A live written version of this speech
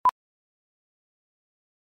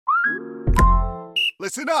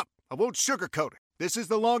Listen up. I won't sugarcoat it. This is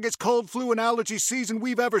the longest cold, flu, and allergy season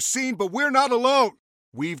we've ever seen, but we're not alone.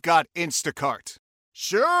 We've got Instacart.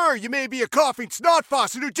 Sure, you may be a coughing snot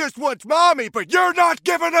faucet who just wants mommy, but you're not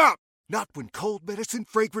giving up. Not when cold medicine,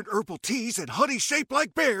 fragrant herbal teas, and honey shaped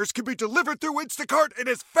like bears can be delivered through Instacart in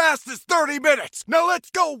as fast as 30 minutes. Now let's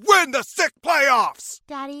go win the sick playoffs.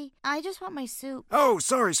 Daddy, I just want my soup. Oh,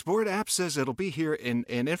 sorry, Sport. App says it'll be here in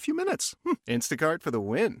a few minutes. Instacart for the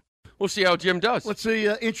win. We'll see how Jim does. Let's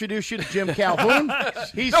introduce you to Jim Calhoun.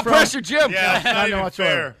 He's no from, pressure, Jim. Yeah, I know it's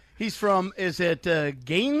fair. He's from, is it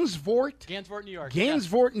Gainesville? Gainesville, New York.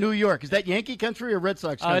 Gainesville, New York. Is that Yankee country or Red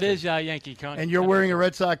Sox country? It is Yankee country. And you're wearing a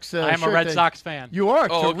Red Sox I am shirt. a Red Sox fan. You are?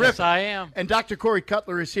 Oh, terrific. Yes, I am. And Dr. Corey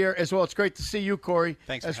Cutler is here as well. It's great to see you, Corey.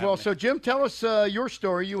 Thanks as for well. having me. So, Jim, tell us your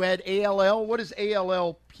story. You had ALL. What is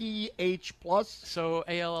ALL-PH plus? So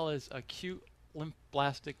ALL is acute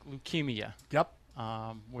lymphoblastic leukemia. Yep.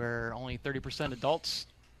 Where only 30% adults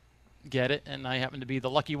get it, and I happen to be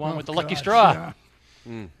the lucky one with the gosh, lucky straw.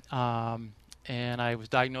 yeah. And I was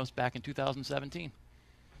diagnosed back in 2017.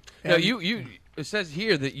 Now, you it says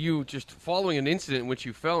here that you just following an incident in which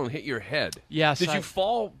you fell and hit your head. Yes. Did you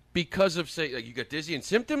fall because of, say, like you got dizzy and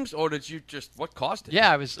symptoms, or did you just, what caused it?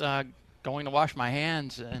 Yeah, I was going to wash my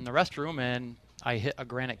hands in the restroom, and I hit a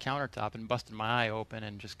granite countertop and busted my eye open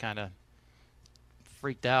and just kind of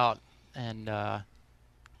freaked out and,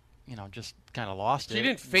 just kind of lost it. So you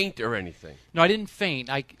didn't faint or anything? No, I didn't faint.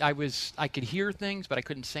 I could hear things, but I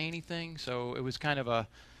couldn't say anything. So it was kind of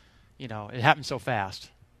it happened so fast.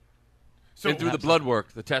 So and through the blood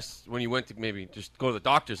work, the tests, when you went to maybe just go to the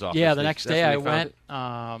doctor's office. Yeah, the next day I that's when they went.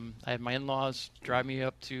 I had my in-laws drive me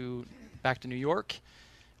back to New York.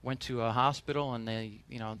 Went to a hospital, and they,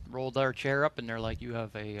 rolled our chair up, and they're like, "You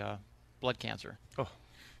have a blood cancer." Oh.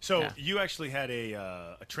 So Yeah. you actually had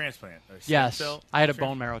a transplant. A stem Yes, cell I had a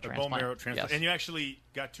bone marrow transplant. A bone marrow transplant. Yes. And you actually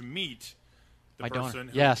got to meet the My donor. person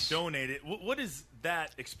who Yes. donated. What is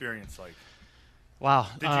that experience like? Wow.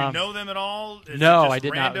 Did you know them at all? Is no, it just I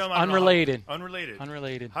did not. It was random? I don't know. unrelated. Unrelated.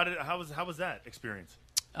 Unrelated. How was that experience?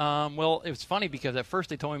 Well, it was funny because at first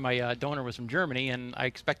they told me my donor was from Germany, and I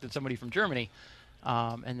expected somebody from Germany.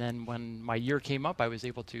 And then when my year came up, I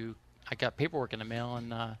got paperwork in the mail,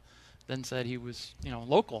 and then said he was,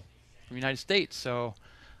 local from the United States. So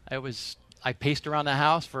I paced around the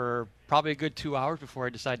house for probably a good 2 hours before I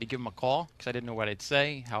decided to give him a call because I didn't know what I'd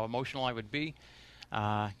say, how emotional I would be.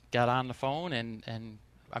 Got on the phone, and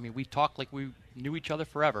I mean, we talked like we knew each other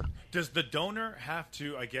forever. Does the donor have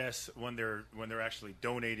to, I guess, when they're actually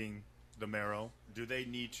donating the marrow, do they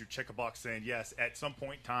need to check a box saying, yes, at some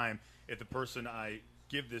point in time, if the person I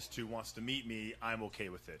give this to wants to meet me, I'm okay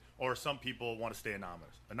with it? Or some people want to stay anonymous?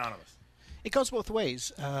 It goes both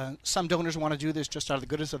ways. Some donors want to do this just out of the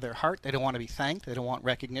goodness of their heart. They don't want to be thanked. They don't want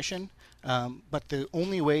recognition. But the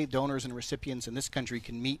only way donors and recipients in this country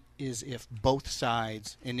can meet is if both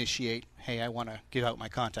sides initiate, hey, I want to give out my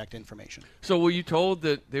contact information. So were you told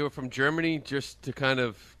that they were from Germany just to kind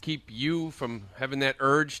of keep you from having that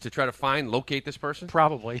urge to try to locate this person?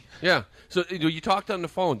 Probably. Yeah. So you talked on the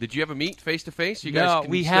phone. Did you ever meet face to face? You guys No, can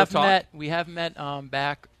we still have talk? met. We have met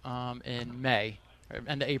back in May,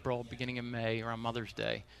 end of April, beginning of May, around Mother's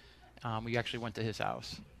Day. We actually went to his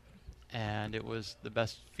house, and it was the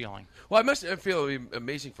best feeling. Well, I feel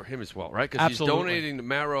amazing for him as well, right? Because he's Absolutely. donating the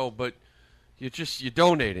marrow, but you're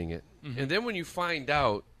donating it, and then when you find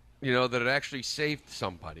out, that it actually saved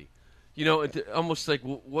somebody, almost like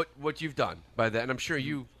what you've done by that. And I'm sure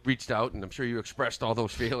you reached out, and I'm sure you expressed all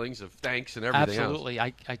those feelings of thanks and everything Absolutely.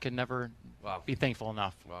 else. I could never Wow. be thankful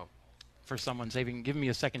enough Wow. for someone giving me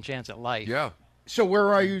a second chance at life. Yeah. So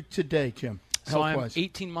where are you today, Jim? So I'm Health-wise?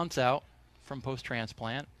 18 months out from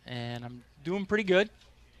post-transplant, and I'm doing pretty good.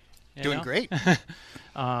 you Doing know? great.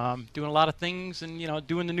 Doing a lot of things and,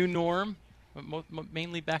 doing the new norm, but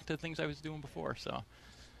mainly back to the things I was doing before. So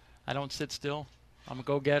I don't sit still. I'm a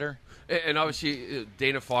go-getter. And obviously,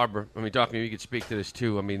 Dana-Farber, Doc, maybe you could speak to this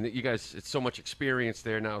too. You guys, it's so much experience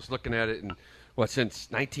there now. I was looking at it, and since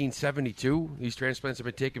 1972, these transplants have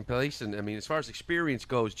been taking place. And, as far as experience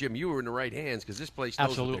goes, Jim, you were in the right hands because this place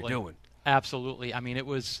knows what they're doing. Absolutely. It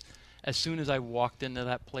was, as soon as I walked into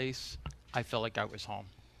that place, I felt like I was home.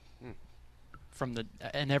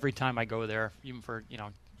 And every time I go there, even for,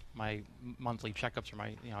 my monthly checkups or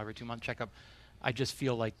my, every 2-month checkup, I just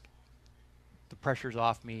feel like the pressure's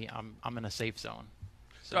off me. I'm in a safe zone.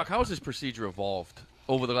 So. Doc, how has this procedure evolved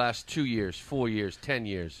over the last 2 years, 4 years, 10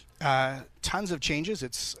 years? Tons of changes.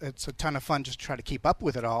 It's a ton of fun just to try to keep up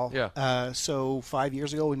with it all. Yeah. So 5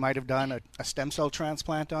 years ago, we might have done a stem cell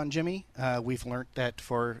transplant on Jimmy. We've learned that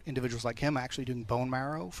for individuals like him, actually doing bone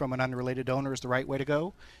marrow from an unrelated donor is the right way to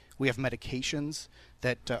go. We have medications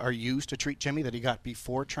that are used to treat Jimmy that he got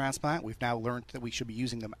before transplant. We've now learned that we should be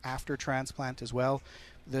using them after transplant as well.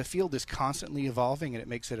 The field is constantly evolving, and it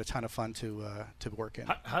makes it a ton of fun to work in.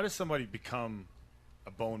 How does somebody become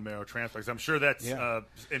a bone marrow transplant? 'Cause I'm sure that's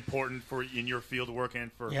important for in your field of work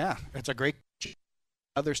and for. Yeah, it's a great.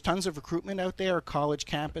 There's tons of recruitment out there, college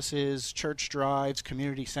campuses, church drives,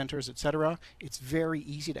 community centers, etc. It's very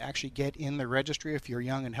easy to actually get in the registry if you're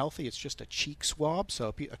young and healthy. It's just a cheek swab, so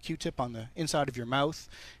a Q-tip on the inside of your mouth,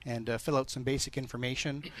 and fill out some basic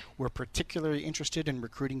information. We're particularly interested in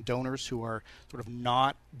recruiting donors who are sort of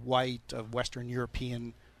not white, of Western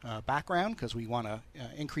European background, because we want to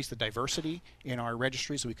increase the diversity in our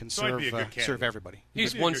registry so we can serve everybody.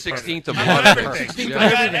 He's 1/16 of Everything. He's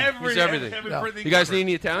everything. Everything You guys need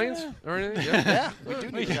any Italians or anything? Yeah, we do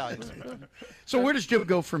need Italians. So where does Jim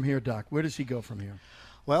go from here, Doc? Where does he go from here?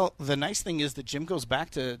 Well, the nice thing is that Jim goes back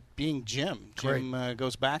to being Jim. Jim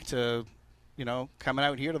goes back to, coming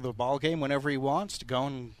out here to the ball game whenever he wants, to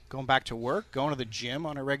going back to work, going to the gym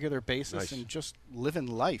on a regular basis, and just living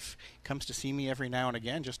life. Comes to see me every now and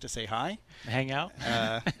again just to say hi. Hang out.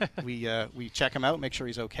 We check him out, make sure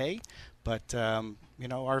he's okay. But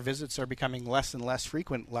our visits are becoming less and less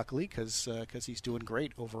frequent, luckily, because he's doing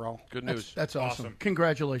great overall. Good news. That's awesome.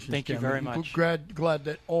 Congratulations, Thank you Jim. very much. Glad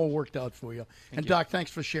that all worked out for you. Thank you. Doc,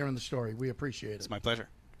 thanks for sharing the story. We appreciate it. It's my pleasure.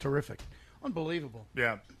 Terrific. Unbelievable.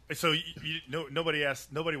 Yeah. So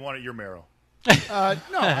nobody wanted your marrow.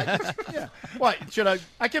 No. What should I?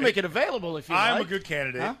 I can make it available if you like. I'm a good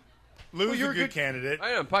candidate. Huh? Lou's a good candidate. I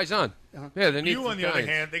am Paisan. Yeah, they need You, on the other Italians.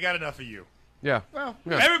 hand, they got enough of you. Yeah. Well,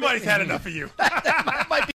 Everybody's had enough of you.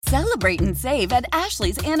 Celebrate and save at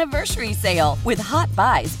Ashley's Anniversary Sale. With Hot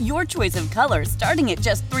Buys, your choice of colors starting at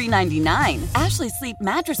just $3.99. Ashley Sleep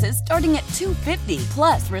mattresses starting at $2.50.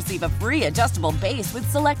 Plus, receive a free adjustable base with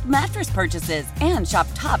select mattress purchases. And shop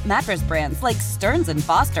top mattress brands like Stearns &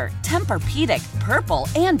 Foster, Tempur-Pedic, Purple,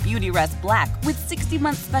 and Beautyrest Black with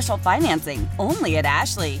 60-month special financing. Only at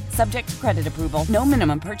Ashley. Subject to credit approval. No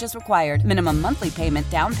minimum purchase required. Minimum monthly payment,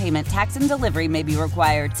 down payment, tax, and delivery may be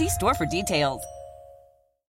required. See store for details.